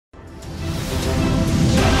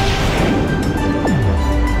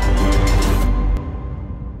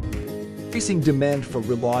increasing demand for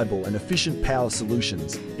reliable and efficient power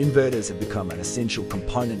solutions, inverters have become an essential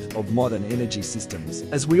component of modern energy systems.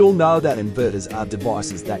 As we all know that inverters are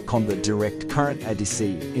devices that convert direct current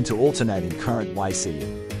AC into alternating current AC,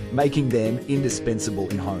 making them indispensable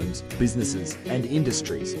in homes, businesses, and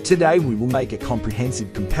industries. Today we will make a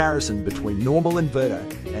comprehensive comparison between normal inverter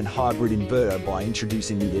and hybrid inverter by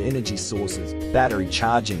introducing you to energy sources, battery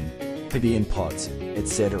charging, PV inputs,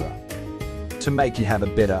 etc. to make you have a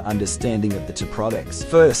better understanding of the two products.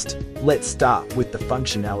 First, let's start with the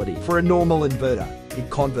functionality. For a normal inverter, it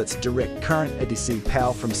converts direct current AC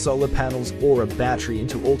power from solar panels or a battery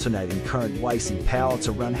into alternating current AC power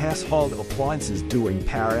to run household appliances during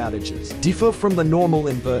power outages. Differ from the normal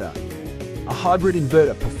inverter. A hybrid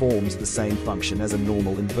inverter performs the same function as a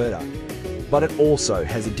normal inverter, but it also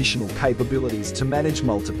has additional capabilities to manage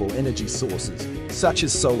multiple energy sources, such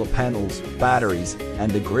as solar panels, batteries,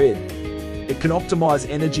 and the grid. It can optimize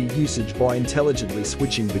energy usage by intelligently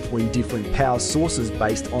switching between different power sources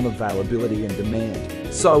based on availability and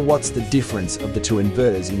demand. So what's the difference of the two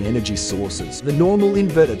inverters in energy sources? The normal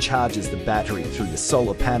inverter charges the battery through the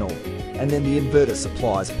solar panel, and then the inverter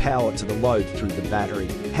supplies power to the load through the battery.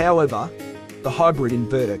 However, the hybrid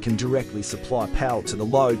inverter can directly supply power to the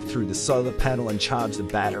load through the solar panel and charge the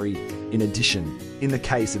battery. In addition, in the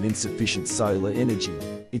case of insufficient solar energy,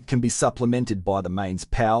 it can be supplemented by the mains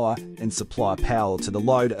power and supply power to the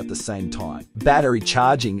load at the same time. Battery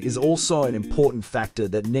charging is also an important factor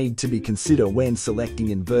that need to be considered when selecting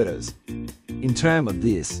inverters. In terms of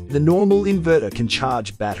this, the normal inverter can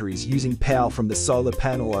charge batteries using power from the solar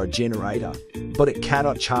panel or a generator, but it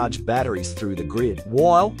cannot charge batteries through the grid.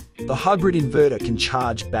 While the hybrid inverter can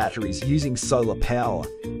charge batteries using solar power,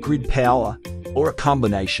 grid power, or a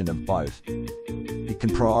combination of both. It can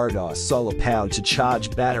prioritize solar power to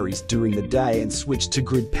charge batteries during the day and switch to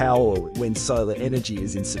grid power when solar energy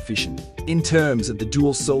is insufficient. In terms of the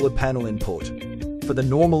dual solar panel input, for the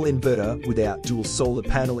normal inverter without dual solar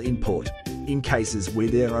panel input, in cases where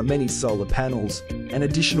there are many solar panels, an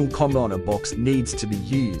additional combiner box needs to be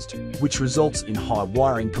used, which results in high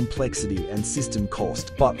wiring complexity and system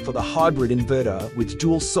cost. But for the hybrid inverter with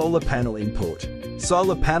dual solar panel input,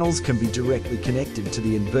 solar panels can be directly connected to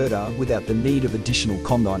the inverter without the need of additional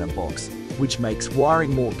combiner box, which makes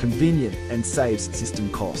wiring more convenient and saves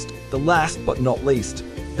system cost. The last but not least,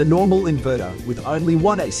 the normal inverter with only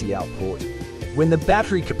one AC output. When the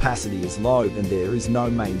battery capacity is low and there is no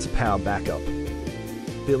mains power backup,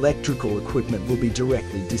 the electrical equipment will be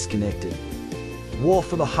directly disconnected. While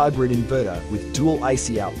for the hybrid inverter with dual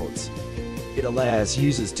AC outputs, it allows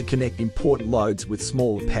users to connect important loads with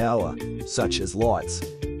smaller power, such as lights,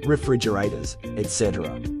 refrigerators,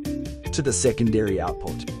 etc., to the secondary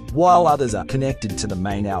output, while others are connected to the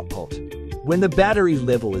main output. When the battery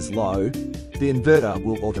level is low, the inverter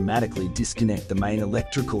will automatically disconnect the main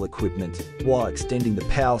electrical equipment while extending the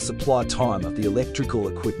power supply time of the electrical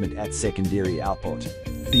equipment at secondary output.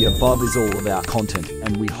 The above is all of our content,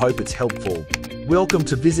 and we hope it's helpful. Welcome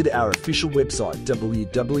to visit our official website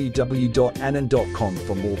www.anern.com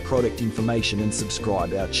for more product information and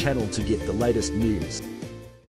subscribe our channel to get the latest news.